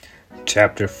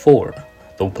Chapter 4.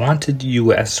 The Wanted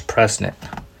U.S. President.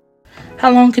 "How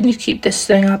long can you keep this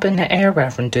thing up in the air,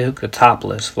 Reverend Duke?" a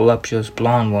topless, voluptuous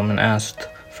blonde woman asked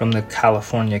from the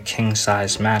California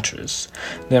king-size mattress.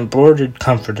 The embroidered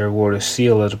comforter wore the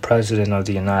seal of the President of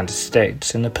the United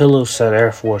States, and the pillow said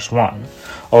Air Force One.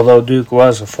 Although Duke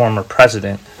was a former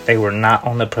president, they were not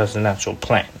on the presidential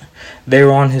plane. They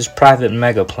were on his private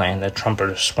megaplane, the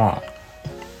Trumpeter Swan.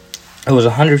 It was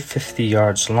 150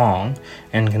 yards long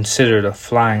and considered a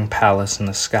flying palace in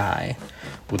the sky.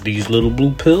 "With these little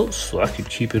blue pills, I could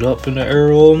keep it up in the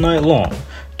air all night long,"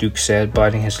 Duke said,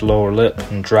 biting his lower lip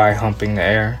and dry humping the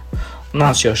air.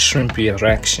 "Not your shrimpy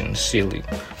erection, silly,"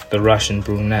 the Russian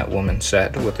brunette woman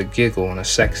said with a giggle and a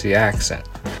sexy accent.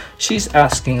 "She's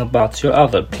asking about your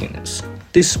other penis.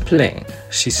 This plane,"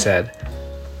 she said,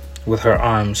 with her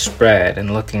arms spread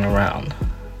and looking around.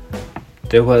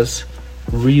 There was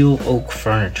real oak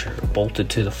furniture bolted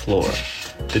to the floor.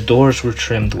 The doors were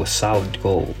trimmed with solid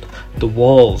gold. The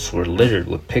walls were littered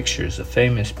with pictures of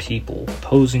famous people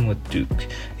posing with Duke.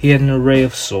 He had an array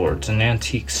of swords and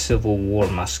antique Civil War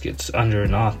muskets under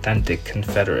an authentic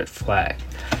Confederate flag.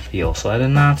 He also had a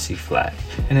Nazi flag,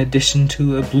 in addition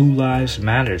to a Blue Lives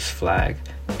Matters flag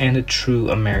and a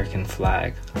true American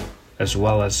flag, as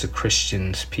well as the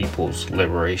Christian People's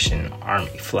Liberation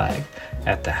Army flag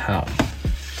at the helm.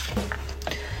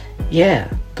 "Yeah,"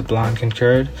 the blonde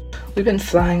concurred. "We've been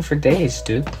flying for days,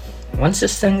 Duke. When's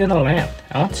this thing gonna land?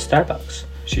 I want Starbucks,"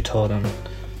 she told him.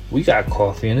 "We got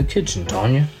coffee in the kitchen,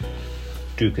 Tanya,"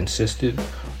 Duke insisted.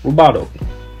 "Roboto,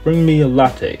 bring me a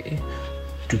latte,"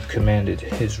 Duke commanded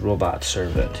his robot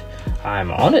servant. "I'm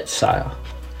on it, sire,"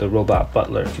 the robot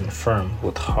butler confirmed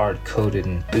with hard-coded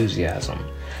enthusiasm.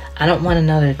 "I don't want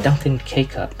another Dunkin'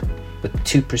 K-Cup with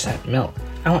 2% milk.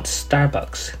 I want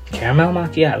Starbucks, caramel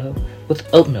macchiato with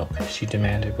oat milk," she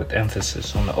demanded with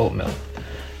emphasis on the oat milk.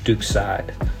 Duke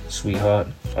sighed. "Sweetheart,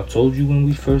 I told you when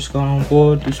we first got on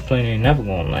board, this plane ain't never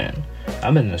gonna land.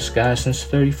 I've been in the sky since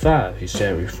 35, he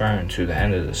said, referring to the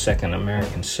end of the Second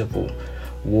American Civil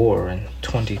War in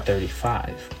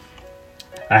 2035.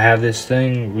 "I have this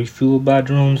thing refueled by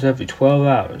drones every 12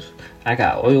 hours. I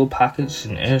got oil pockets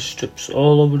and airstrips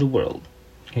all over the world,"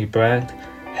 he bragged.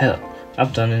 "Hell,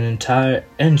 I've done an entire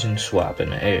engine swap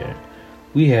in the air.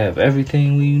 We have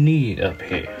everything we need up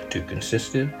here," Duke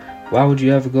insisted. "Why would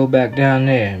you ever go back down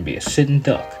there and be a sitting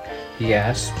duck?" he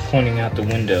asked, pointing out the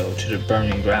window to the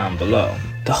burning ground below.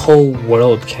 "The whole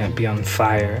world can't be on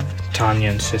fire," Tanya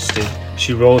insisted.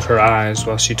 She rolled her eyes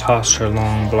while she tossed her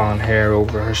long blonde hair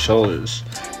over her shoulders.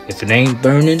 "If it ain't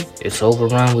burning, it's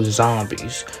overrun with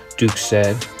zombies," Duke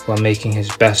said, while making his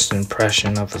best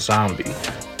impression of a zombie.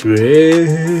 "Brains,"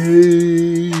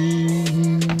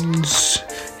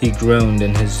 he groaned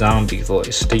in his zombie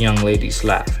voice. The young ladies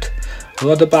laughed.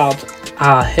 "What about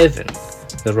our heaven?"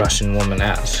 the Russian woman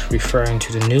asked, referring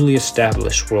to the newly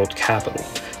established world capital.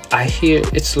 "I hear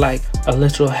it's like a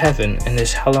literal heaven and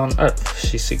there's hell on earth,"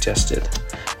 she suggested.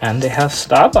 "And they have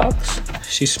Starbucks,"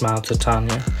 she smiled to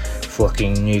Tanya.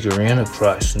 "Fucking nigger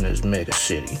enterprise in this mega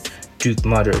city," Duke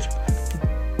muttered.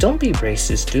 "Don't be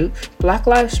racist, Duke. Black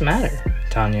lives matter,"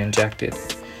 Tanya injected.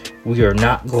 "We are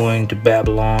not going to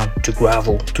Babylon to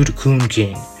grovel to the Coon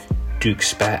King," Duke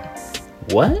spat.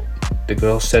 "What?" the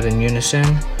girls said in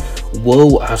unison.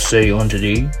 "Woe, I say unto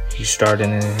thee," he started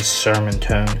in his sermon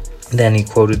tone. Then he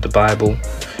quoted the Bible.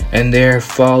 "And there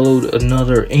followed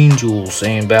another angel,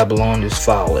 saying, Babylon is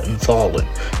fallen,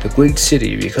 the great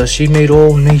city, because she made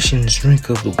all nations drink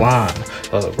of the wine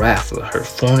of the wrath of her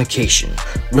fornication."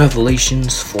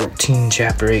 Revelations 14,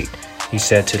 chapter 8, he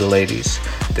said to the ladies.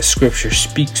 "The scripture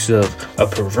speaks of a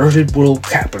perverted world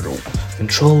capital,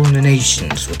 controlling the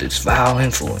nations with its vile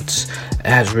influence.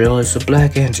 As real as the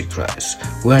black antichrist.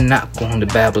 We're not going to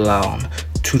Babylon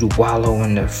to wallow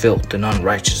in their filth and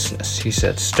unrighteousness," he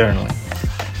said sternly.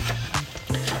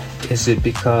 "Is it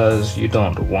because you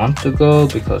don't want to go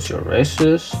because you're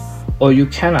racist? Or you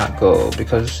cannot go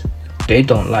because they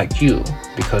don't like you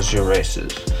because you're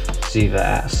racist?" Ziva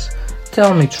asked.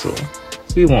 "Tell me true.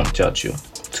 We won't judge you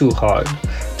too hard,"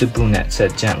 the brunette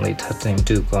said gently, touching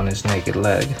Duke on his naked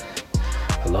leg.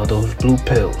 "I love those blue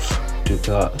pills," Duke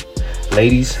thought.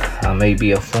 "Ladies, I may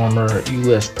be a former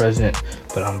U.S. president,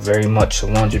 but I'm very much a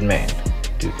wanted man,"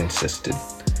 Duke insisted.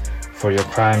 "For your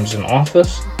crimes in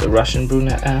office?" the Russian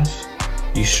brunette asked.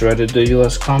 "You shredded the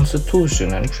U.S.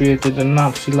 Constitution and created a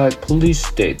Nazi-like police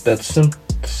state that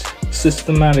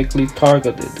systematically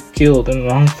targeted, killed, and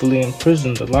wrongfully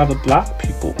imprisoned a lot of black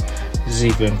people,"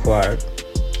 Ziva inquired.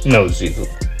 "No, Ziva,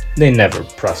 they never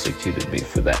prosecuted me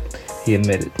for that," he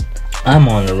admitted. "I'm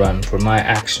on the run for my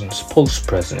actions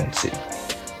post-presidency."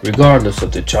 Regardless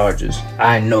of the charges,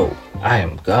 I know I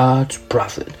am God's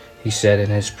prophet, he said in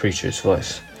his preacher's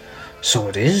voice. So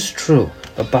it is true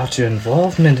about your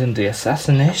involvement in the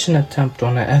assassination attempt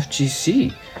on the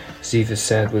FGC, Ziva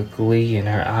said with glee in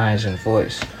her eyes and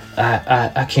voice.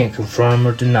 I can't confirm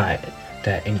or deny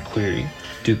that inquiry,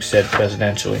 Duke said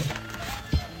presidentially.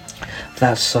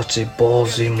 That's such a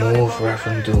ballsy move,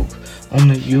 Reverend Duke.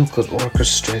 Only you could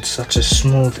orchestrate such a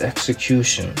smooth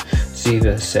execution,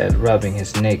 Ziva said, rubbing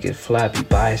his naked, flabby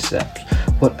biceps.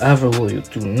 Whatever will you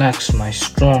do next, my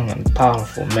strong and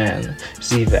powerful man?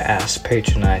 Ziva asked,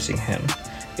 patronizing him.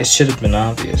 It should have been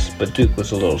obvious, but Duke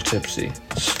was a little tipsy.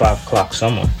 It's 5 o'clock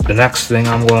somewhere. The next thing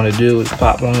I'm going to do is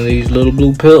pop one of these little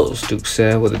blue pills, Duke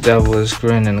said with a devilish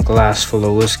grin and a glass full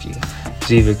of whiskey.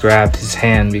 Ziva grabbed his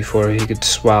hand before he could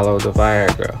swallow the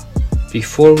Viagra.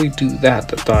 Before we do that,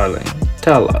 darling,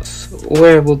 tell us,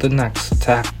 where will the next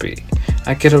attack be?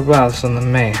 I get aroused on the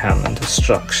mayhem and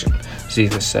destruction,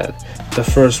 Ziva said. The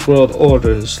First World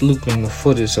Order is looping the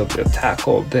footage of the attack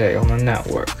all day on the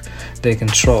network they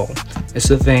control. It's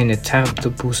a vain attempt to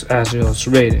boost Azrael's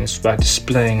ratings by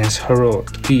displaying his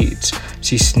heroic deeds,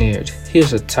 she sneered. He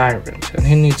is a tyrant, and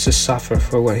he needs to suffer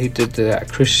for what he did to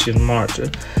that Christian martyr,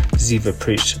 Ziva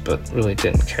preached, but really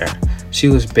didn't care. She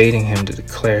was baiting him to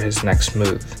declare his next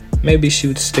move. Maybe she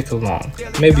would stick along.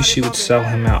 Maybe she would sell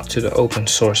him out to the open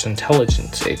source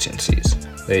intelligence agencies.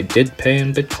 They did pay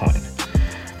in Bitcoin.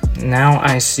 Now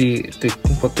I see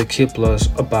what the CPLA is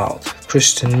about.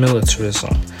 Christian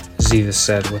militarism, Ziva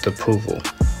said with approval.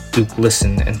 Duke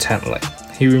listened intently.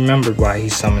 He remembered why he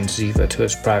summoned Ziva to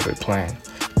his private plane.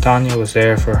 Tanya was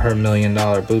there for her $1 million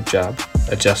boob job,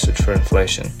 adjusted for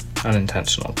inflation.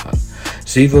 Unintentional pun.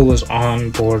 Ziva was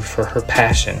on board for her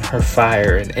passion, her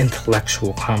fire, and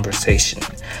intellectual conversation.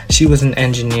 She was an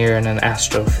engineer and an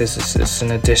astrophysicist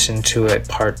in addition to a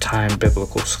part-time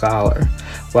biblical scholar.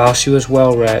 While she was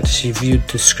well-read, she viewed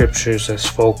the scriptures as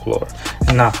folklore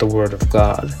and not the word of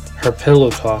God. Her pillow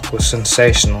talk was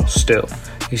sensational still.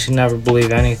 You should never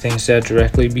believe anything said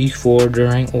directly before,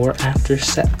 during, or after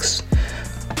sex.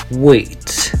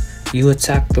 Wait, you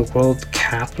attacked the world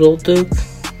capital, Duke?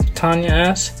 Tanya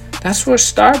asked. That's where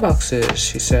Starbucks is,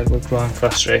 she said with growing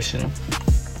frustration.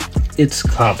 It's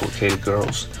complicated,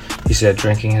 girls, he said,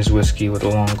 drinking his whiskey with a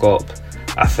long gulp.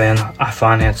 I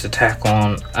financed attack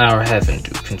on our heaven,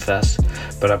 Duke confessed,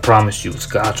 but I promise you it's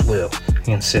God's will,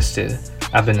 he insisted.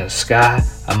 I've been in the sky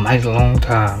a mighty long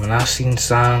time, and I've seen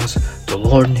signs the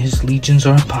Lord and his legions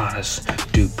are upon us,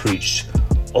 Duke preached.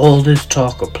 All this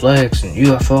talk of plagues and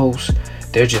UFOs,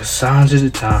 they're just signs of the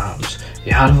times.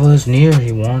 Yadava is near,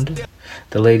 he warned.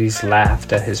 The ladies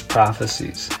laughed at his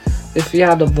prophecies. If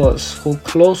Yadava is so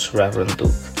close, Reverend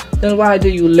Duke, then why do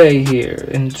you lay here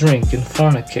and drink and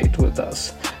fornicate with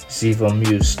us? Ziva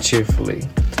mused cheerfully.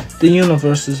 The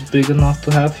universe is big enough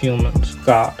to have humans,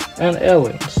 God, and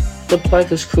aliens. The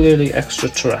plague is clearly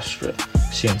extraterrestrial,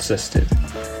 she insisted.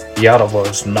 Yadava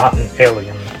is not an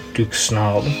alien, Duke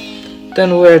snarled.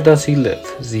 Then where does he live?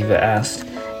 Ziva asked.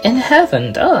 In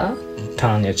heaven, duh,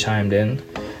 Tanya chimed in.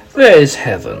 Where is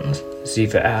heaven?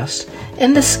 Ziva asked.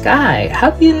 In the sky. How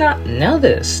do you not know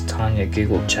this? Tanya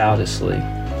giggled childishly.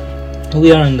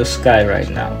 We are in the sky right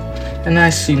now, and I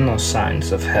see no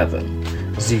signs of heaven,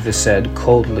 Ziva said,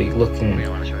 coldly looking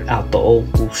out the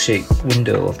oval-shaped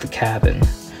window of the cabin.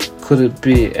 Could it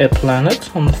be a planet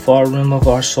on the far rim of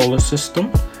our solar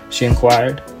system? She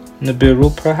inquired.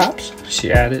 Nibiru, perhaps?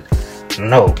 She added.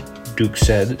 No, Duke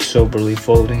said, soberly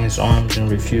folding his arms in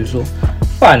refusal.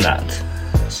 Why not?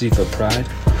 Ziva cried.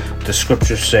 The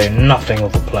scriptures say nothing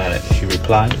of a planet, he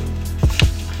replied.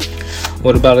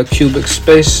 What about a cubic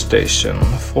space station,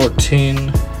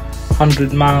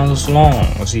 1,400 miles long?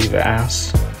 Ziva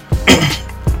asked.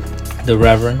 The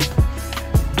Reverend.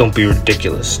 Don't be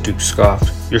ridiculous, Duke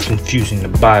scoffed. You're confusing the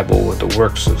Bible with the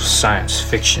works of science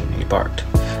fiction, he barked.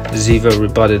 Ziva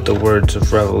rebutted the words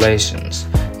of Revelations.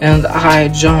 And I,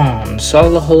 John, saw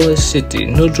the holy city,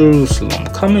 New Jerusalem,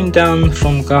 coming down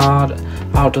from God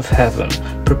out of heaven,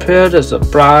 prepared as a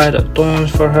bride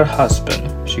adorned for her husband,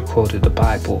 she quoted the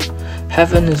Bible.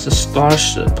 Heaven is a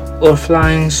starship, or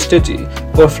flying city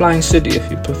if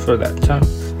you prefer that term,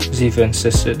 Ziva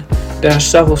insisted. There are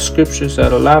several scriptures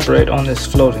that elaborate on this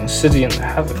floating city in the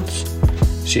heavens.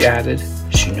 She added,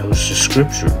 she knows the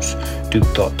scriptures, Duke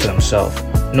thought to himself.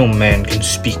 No man can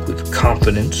speak with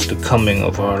confidence the coming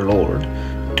of our Lord,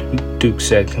 Duke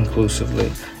said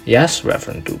conclusively. Yes,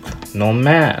 Reverend Duke, no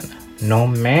man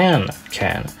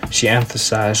can, she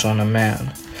emphasized on a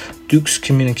man. Duke's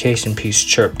communication piece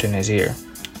chirped in his ear.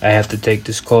 I have to take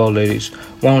this call, ladies.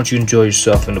 Why don't you enjoy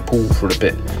yourself in the pool for a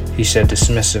bit, he said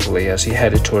dismissively as he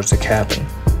headed towards the cabin.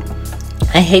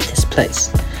 I hate this place.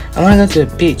 I want to go to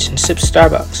the beach and sip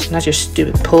Starbucks, not your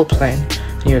stupid pool plane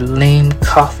and your lame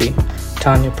coffee,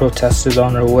 Tanya protested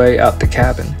on her way out the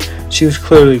cabin. She was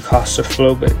clearly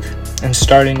claustrophobic and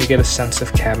starting to get a sense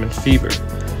of cabin fever.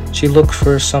 She looked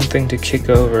for something to kick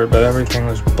over, but everything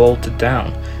was bolted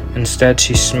down. Instead,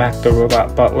 she smacked the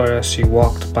robot butler as she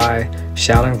walked by,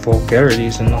 shouting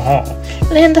vulgarities in the hall.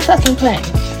 Land the fucking plane!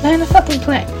 Land the fucking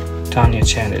plane! Tanya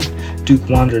chanted. Duke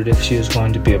wondered if she was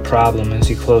going to be a problem as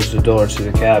he closed the door to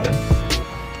the cabin.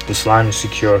 This line is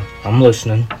secure. I'm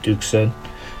listening, Duke said.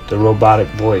 The robotic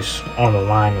voice on the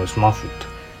line was muffled.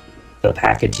 The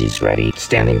package is ready,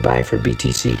 standing by for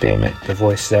BTC payment, the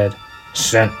voice said.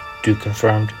 Sent, Duke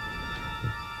confirmed.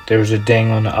 There was a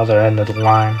ding on the other end of the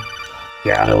line.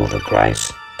 Get over,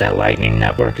 Christ. That lightning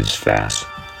network is fast.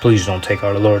 Please don't take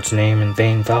our Lord's name in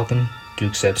vain, Falcon,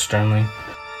 Duke said sternly.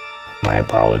 My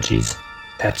apologies.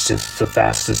 That's just the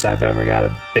fastest I've ever got a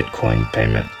Bitcoin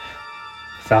payment,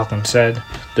 Falcon said.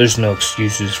 There's no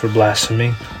excuses for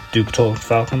blasphemy, Duke told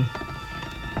Falcon.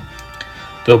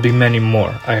 There'll be many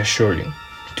more, I assure you,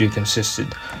 Duke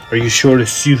insisted. Are you sure the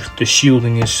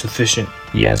shielding is sufficient?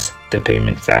 Yes, the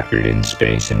payment factored in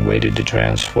space and waited to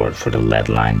transport for the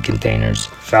lead-lined containers,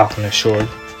 Falcon assured.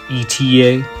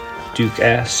 ETA? Duke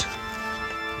asked.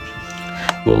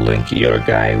 We'll link your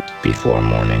guy before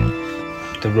morning,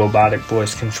 the robotic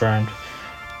voice confirmed.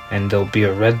 And there'll be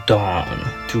a red dawn,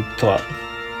 Duke thought.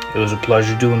 It was a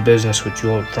pleasure doing business with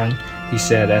you, old friend, he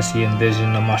said as he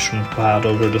envisioned a mushroom cloud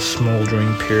over the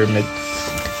smoldering pyramid.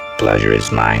 Pleasure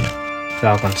is mine,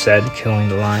 Falcon said, killing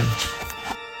the line.